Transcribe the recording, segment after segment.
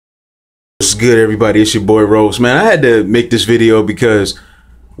What's good, everybody? It's your boy Ropes, man. I had to make this video because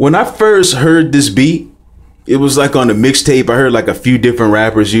when I first heard this beat, it was like on the mixtape. I heard like a few different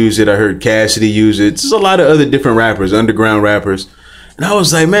rappers use it. I heard Cassidy use it. There's a lot of other different rappers, underground rappers. And I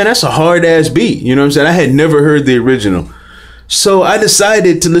was like, man, that's a hard ass beat. You know what I'm saying? I had never heard the original. So I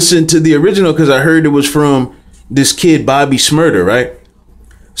decided to listen to the original because I heard it was from this kid, Bobby Schmurda, right?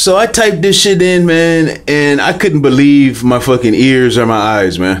 So I typed this shit in, man, and I couldn't believe my fucking ears or my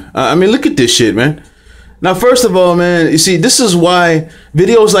eyes, man. I mean, look at this shit, man. Now, first of all, man, you see, this is why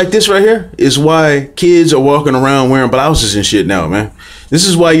videos like this right here is why kids are walking around wearing blouses and shit now, man. This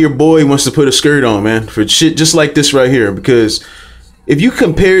is why your boy wants to put a skirt on, man, for shit just like this right here. Because if you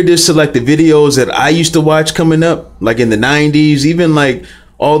compare this to like the videos that I used to watch coming up, like in the 90s, even like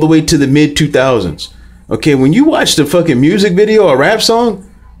all the way to the mid 2000s. Okay, when you watch the fucking music video or rap song,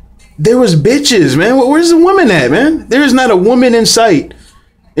 there was bitches, man. Where's the woman at, man? There is not a woman in sight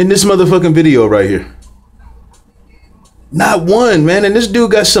in this motherfucking video right here. Not one, man. And this dude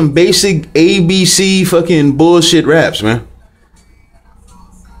got some basic ABC fucking bullshit raps, man.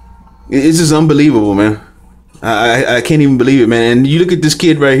 It's just unbelievable, man. I can't even believe it, man. And you look at this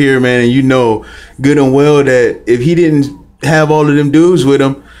kid right here, man, and you know good and well that if he didn't have all of them dudes with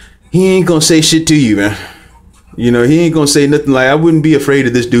him, he ain't gonna say shit to you, man. You know, he ain't gonna say nothing. Like, I wouldn't be afraid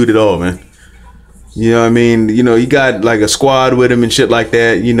of this dude at all, man. You know what I mean? You know, he got like a squad with him and shit like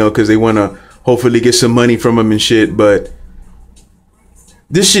that, you know, because they want to hopefully get some money from him and shit. But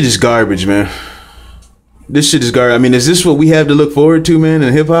this shit is garbage, man. This shit is garbage. I mean, is this what we have to look forward to, man,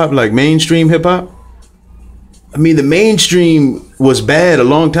 in hip hop? Like mainstream hip hop? I mean, the mainstream was bad a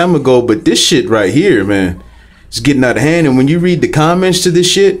long time ago, but this shit right here, man, is getting out of hand. And when you read the comments to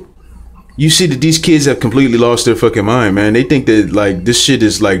this shit, you see that these kids have completely lost their fucking mind, man. They think that like this shit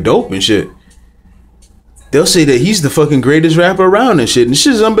is like dope and shit. They'll say that he's the fucking greatest rapper around and shit. And this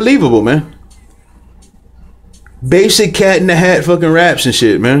shit is unbelievable, man. Basic cat in the hat fucking raps and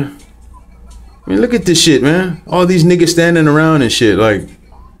shit, man. I mean, look at this shit, man. All these niggas standing around and shit. Like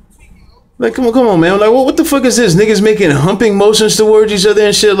come on, man. Like, what the fuck is this? Niggas making humping motions towards each other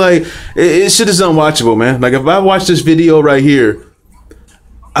and shit. Like, it shit is unwatchable, man. Like, if I watch this video right here,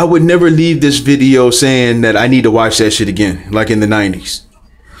 I would never leave this video saying that I need to watch that shit again, like in the 90s.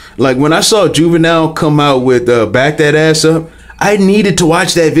 Like when I saw Juvenile come out with Back That Ass Up, I needed to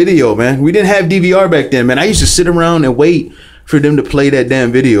watch that video, man. We didn't have DVR back then, man. I used to sit around and wait for them to play that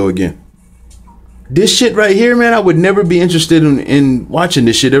damn video again. This shit right here, man, I would never be interested in watching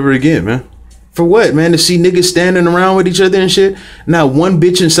this shit ever again, man. For what, man? To see niggas standing around with each other and shit? Not one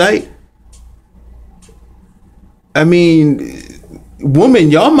bitch in sight? I mean, woman,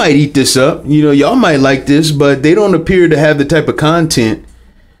 y'all might eat this up, you know, y'all might like this, but they don't appear to have the type of content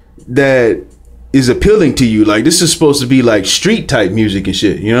that is appealing to you. Like, this is supposed to be like street type music and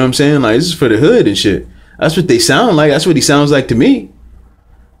shit, you know what I'm saying? Like, this is for the hood and shit. That's what they sound like. That's what he sounds like to me.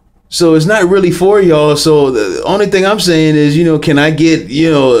 So it's not really for y'all. So the only thing I'm saying is, you know, can I get,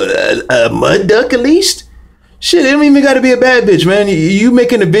 you know, a mud duck at least? Shit, it don't even gotta be a bad bitch, man. You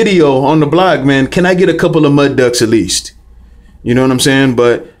making a video on the blog, man, can I get a couple of mud ducks at least? You know what I'm saying?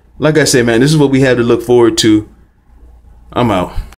 But like I said, man, this is what we have to look forward to. I'm out.